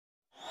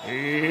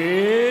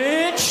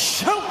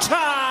It's showtime!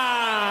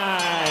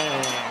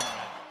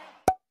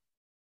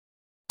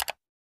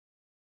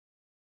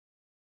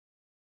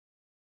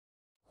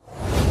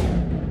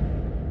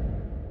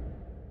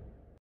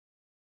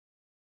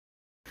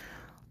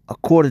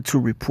 According to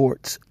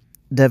reports,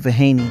 Devin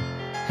Haney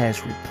has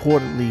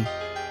reportedly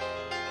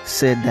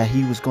said that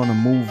he was going to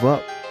move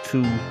up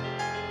to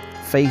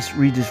face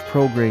Regis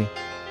prograis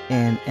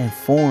and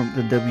inform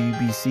the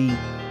WBC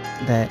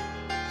that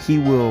he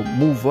will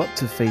move up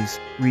to face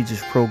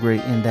Regis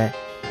prograis and that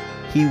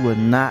he will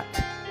not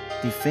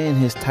defend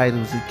his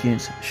titles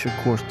against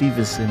Shakur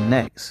Stevenson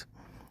next.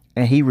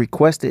 And he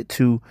requested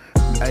to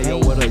hey, yo,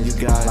 what up, you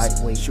guys?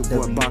 Lightweight It's your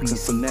boy Boxing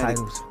WBC Fanatic.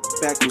 titles.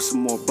 Back with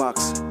some more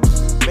boxing.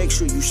 Make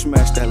sure you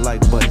smash that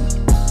like button.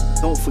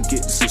 Don't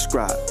forget to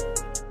subscribe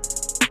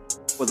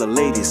for the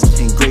latest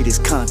and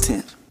greatest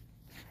content.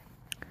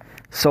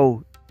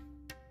 So,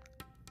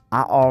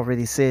 I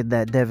already said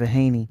that Devin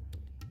Haney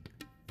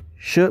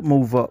should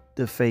move up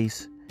to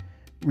face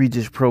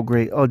Regis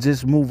prograis, or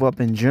just move up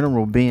in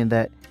general, being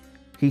that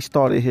he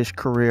started his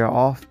career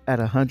off at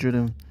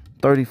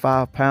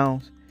 135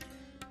 pounds,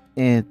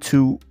 and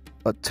to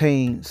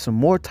attain some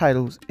more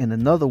titles in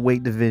another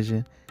weight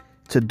division,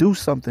 to do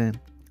something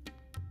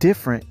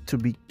different, to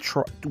be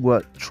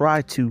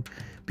try to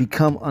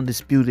become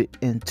undisputed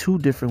in 2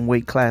 different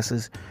weight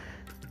classes.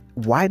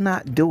 Why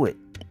not do it?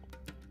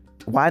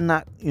 Why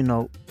not,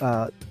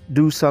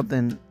 do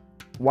something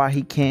while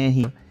he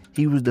can?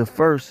 He was the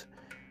first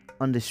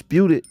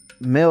undisputed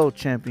male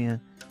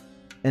champion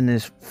in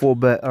this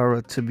 4-belt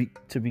era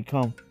to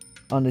become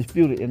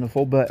undisputed in the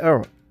 4-belt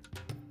era,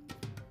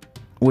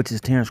 which is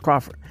Terrence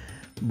Crawford.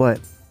 But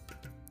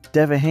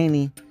Devin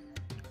Haney,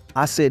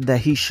 I said that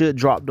he should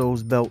drop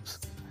those belts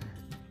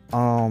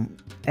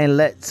and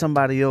let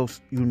somebody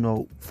else,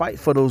 fight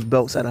for those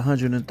belts at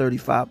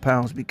 135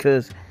 pounds,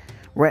 because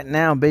right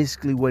now,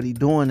 basically what he's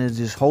doing is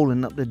just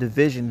holding up the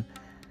division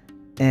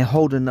and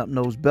holding up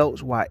those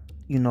belts while,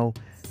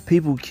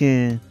 people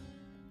can,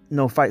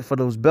 fight for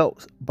those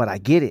belts. But I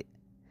get it.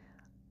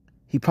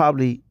 He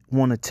probably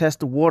want to test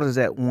the waters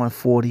at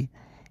 140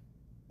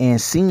 and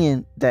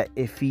seeing that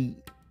if he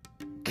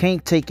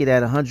can't take it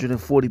at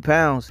 140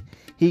 pounds,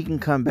 he can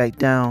come back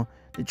down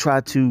to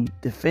try to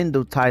defend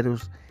those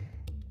titles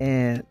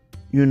and,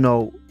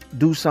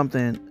 do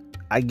something,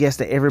 I guess,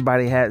 that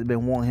everybody has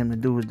been wanting him to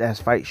do, that's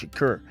fight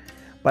Shakur.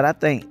 But I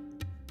think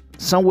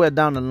somewhere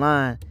down the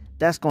line,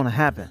 that's going to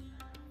happen,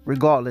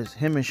 regardless,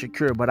 him and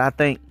Shakur. But I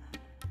think,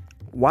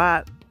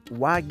 why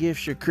give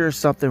Shakur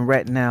something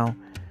right now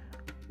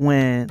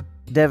when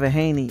Devin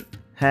Haney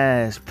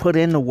has put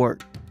in the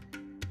work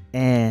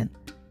and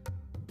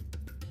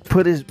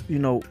put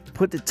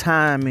the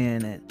time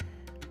in? And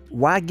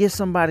why give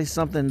somebody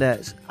something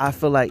that's, I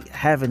feel like,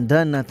 haven't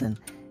done nothing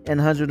in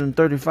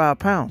 135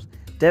 pounds?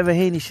 Devin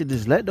Haney should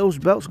just let those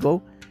belts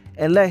go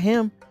and let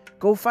him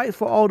go fight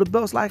for all the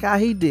belts like how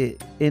he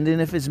did. And then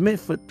if it's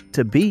meant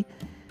to be,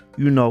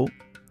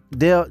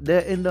 they'll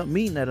end up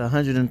meeting at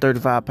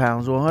 135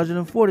 pounds or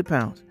 140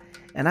 pounds.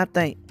 And I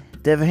think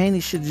Devin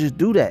Haney should just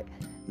do that.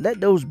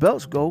 Let those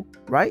belts go,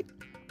 right?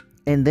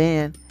 And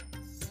then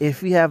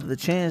if he have the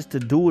chance to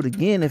do it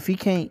again, if he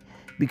can't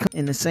become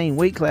in the same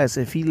weight class,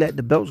 if he let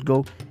the belts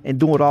go and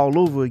do it all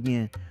over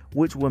again,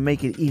 which will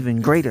make it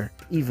even greater,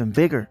 even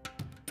bigger.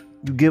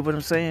 You get what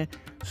I'm saying?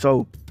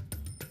 So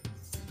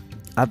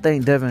I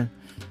think Devin,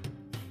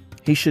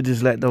 he should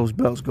just let those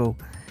belts go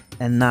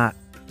and not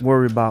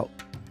worry about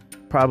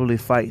probably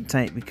fighting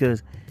Tank,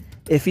 because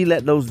if he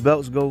let those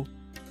belts go,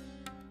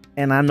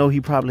 and I know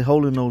he probably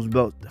holding those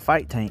belts to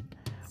fight Tank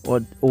or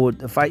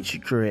to fight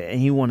Shakur, and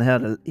he want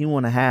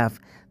to have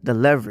the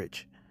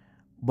leverage.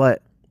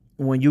 But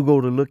when you go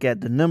to look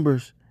at the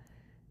numbers,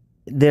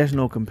 there's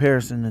no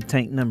comparison to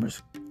Tank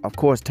numbers. Of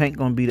course, Tank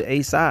gonna be the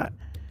A side,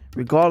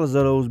 regardless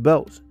of those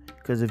belts.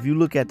 Because if you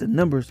look at the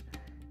numbers,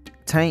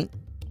 Tank,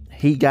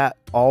 he got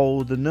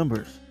all the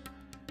numbers,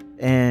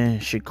 and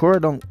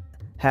Shakur don't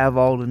have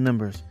all the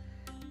numbers.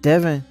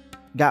 Devin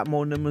got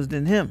more numbers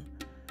than him.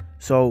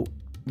 So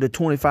the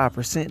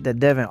 25% that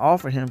Devin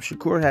offered him,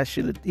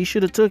 Shakur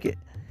should have took it,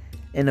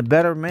 and the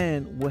better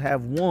man would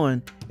have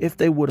won if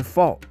they would have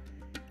fought.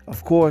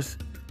 Of course,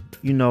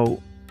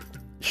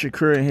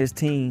 Shakur and his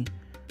team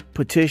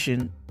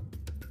petitioned,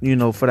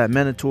 for that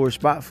mandatory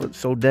spot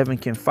so Devin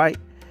can fight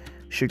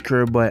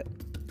Shakur. But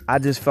I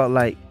just felt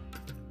like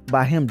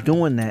by him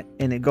doing that,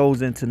 and it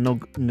goes into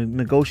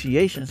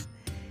negotiations,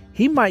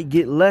 he might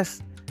get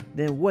less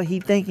than what he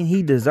thinking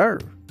he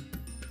deserved.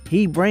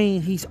 He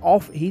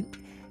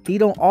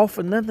don't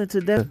offer nothing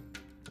to Devin.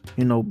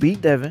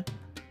 Beat Devin,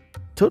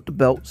 took the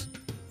belts,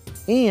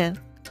 and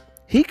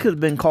he could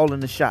have been calling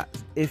the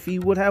shots if he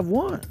would have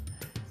won.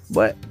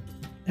 But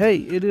hey,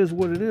 it is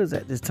what it is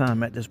at this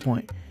time, at this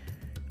point.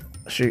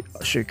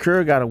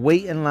 Shakur got to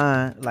wait in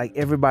line like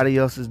everybody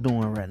else is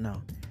doing right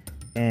now.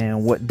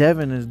 And what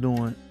Devin is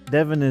doing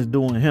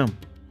him.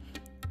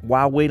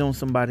 Why wait on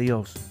somebody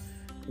else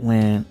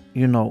when,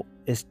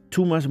 it's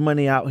too much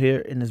money out here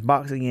in this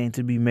boxing game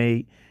to be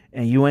made,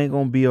 and you ain't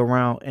gonna be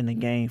around in the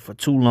game for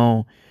too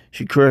long.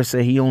 Shakur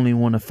said he only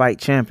want to fight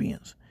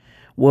champions.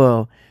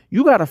 Well,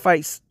 you gotta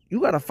fight.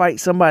 You gotta fight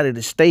somebody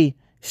to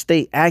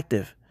stay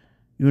active.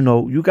 You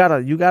know, you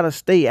gotta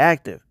stay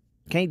active.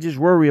 Can't just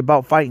worry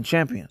about fighting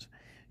champions.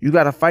 You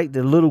gotta fight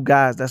the little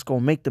guys that's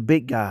gonna make the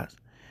big guys.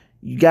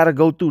 You gotta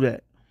go through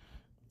that.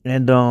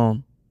 And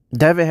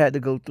Devin had to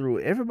go through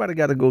it. Everybody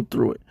got to go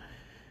through it.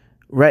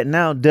 Right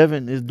now,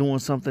 Devin is doing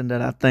something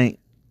that I think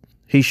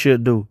he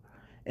should do,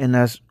 and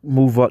that's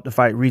move up to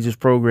fight Regis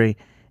prograis,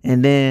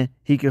 and then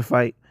he can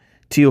fight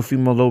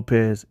Teofimo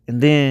Lopez,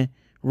 and then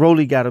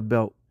Rolly got a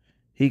belt.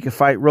 He can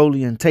fight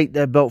Rolly and take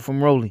that belt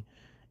from Rolly,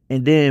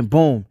 and then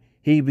boom,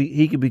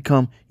 he can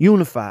become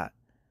unified,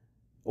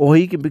 or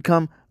he can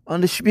become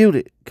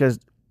undisputed. Because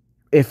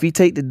if he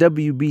take the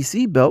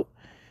WBC belt,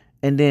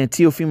 and then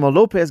Teofimo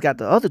Lopez got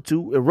the other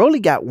two, and Rolly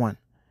got one,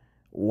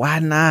 why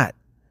not?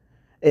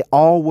 It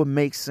all would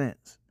make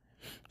sense.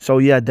 So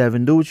yeah,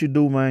 Devin, do what you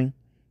do, man.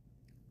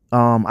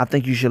 I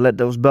think you should let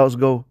those belts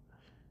go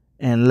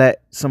and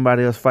let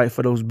somebody else fight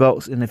for those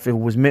belts. And if it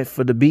was meant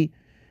to be,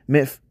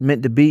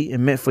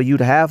 and meant for you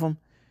to have them,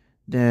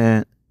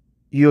 then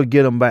you'll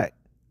get them back.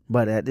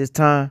 But at this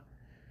time,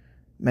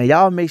 man,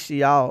 y'all make sure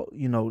y'all,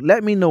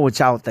 let me know what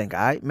y'all think, all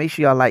right? Make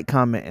sure y'all like,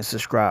 comment, and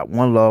subscribe.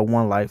 One love,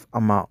 one life.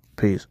 I'm out.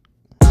 Peace.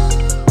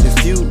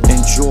 If you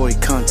enjoy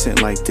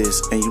content like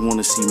this and you want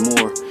to see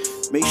more,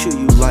 make sure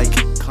you like,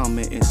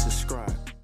 comment, and subscribe.